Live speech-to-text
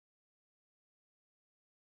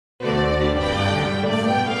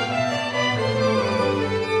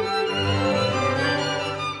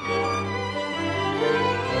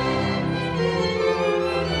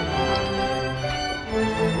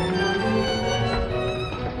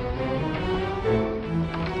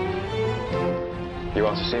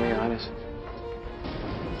want to see me, Your Highness?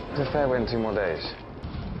 It's a fair wait in 2 more days.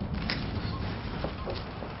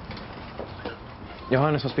 Your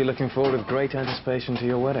Highness must be looking forward with great anticipation to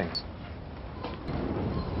your wedding.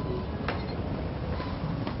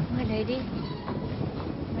 My lady.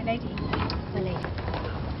 My lady. My lady.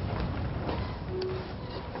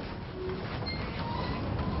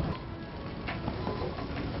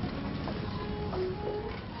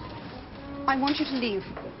 I want you to leave.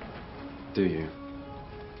 Do you?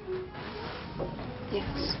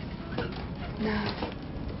 Yes. Now.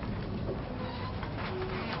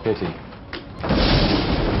 Pity.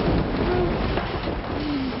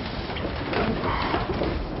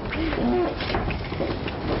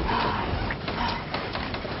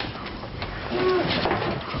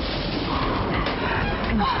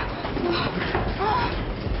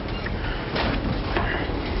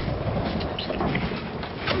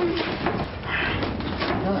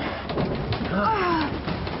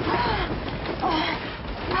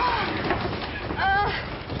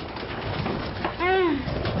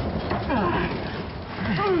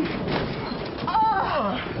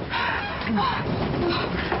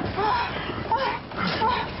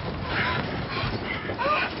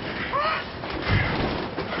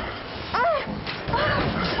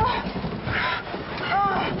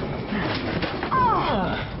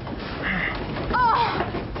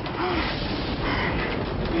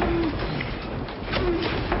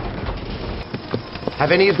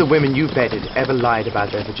 Have any of the women you bedded ever lied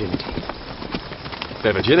about their virginity?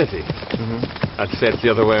 Their virginity? Mm-hmm. I'd say it's the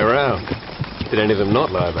other way around. Did any of them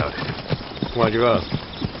not lie about it? Why'd you ask?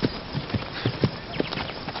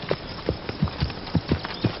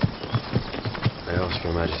 I ask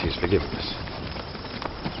Your Majesty's forgiveness.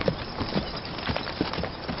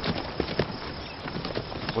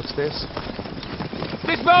 What's this?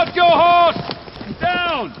 Dismount your horse!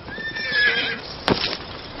 Down!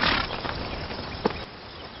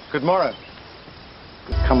 Good morrow.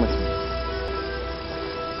 Come with me.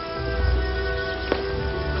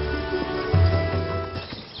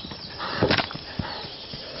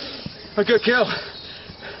 A good kill.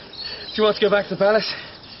 Do you want to go back to the palace?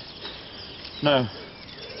 No.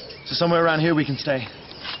 So somewhere around here we can stay.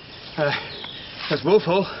 That's Wolf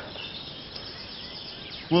Hall.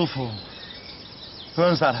 Wolf Hall. Who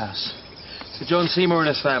owns that house? Sir John Seymour and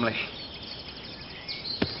his family.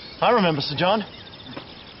 I remember Sir John.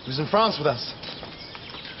 He was in France with us.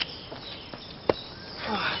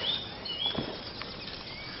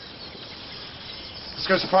 Let's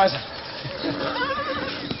go surprise him.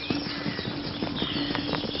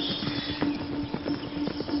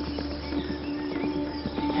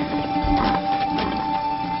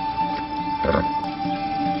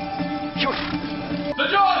 Sir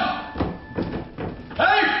John!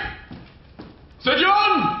 Hey! Sir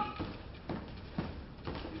John!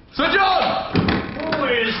 Sir John! Who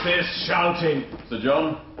is this shouting? Sir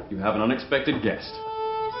John, you have an unexpected guest.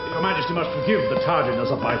 Your Majesty must forgive the tardiness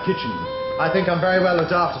of my kitchen. I think I'm very well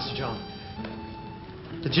looked after, Sir John.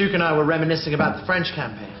 The Duke and I were reminiscing about the French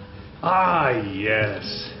campaign. Ah,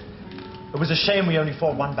 yes. It was a shame we only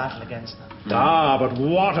fought one battle against them. Ah, but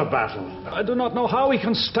what a battle. I do not know how we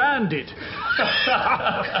can stand it.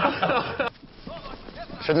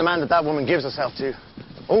 Shouldn't the man that woman gives herself to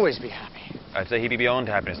always be happy? I'd say he'd be beyond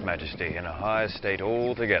happiness, Majesty, in a higher state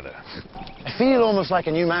altogether. I feel almost like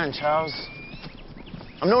a new man, Charles.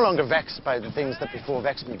 I'm no longer vexed by the things that before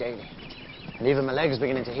vexed me daily. And even my legs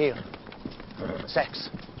beginning to heal. Sex.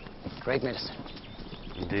 Great medicine.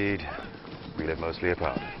 Indeed. We live mostly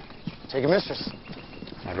apart. Take a mistress.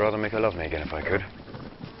 I'd rather make her love me again if I could.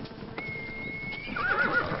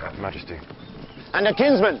 Majesty. And a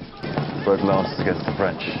kinsman. Broke lances against the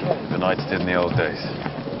French. The knights did in the old days.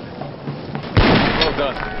 Well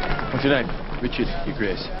done. What's your name? Richard, Your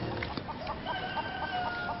Grace.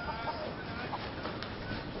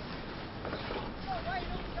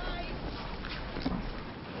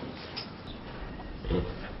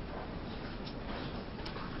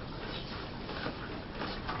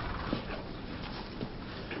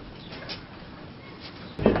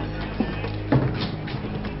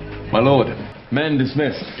 My lord, men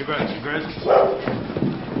dismissed. Your Grace, Your Grace.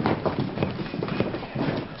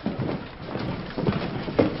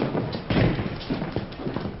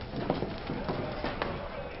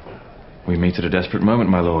 We meet at a desperate moment,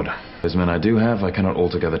 my lord. Those men I do have, I cannot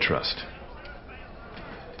altogether trust.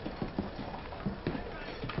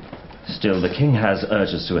 Still, the king has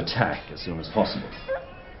urged us to attack as soon as possible.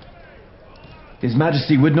 His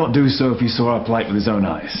Majesty would not do so if he saw our plight with his own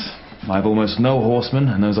eyes. I have almost no horsemen,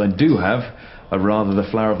 and those I do have are rather the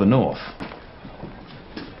flower of the north.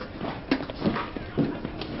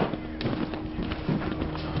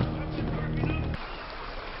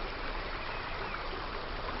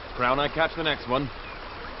 crown, I catch the next one.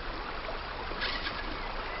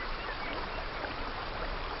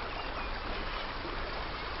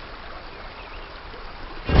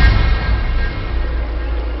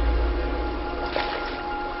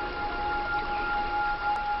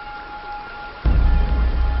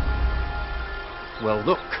 Well,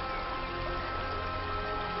 look.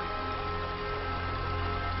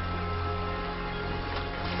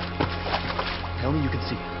 Tell me you can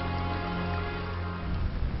see it.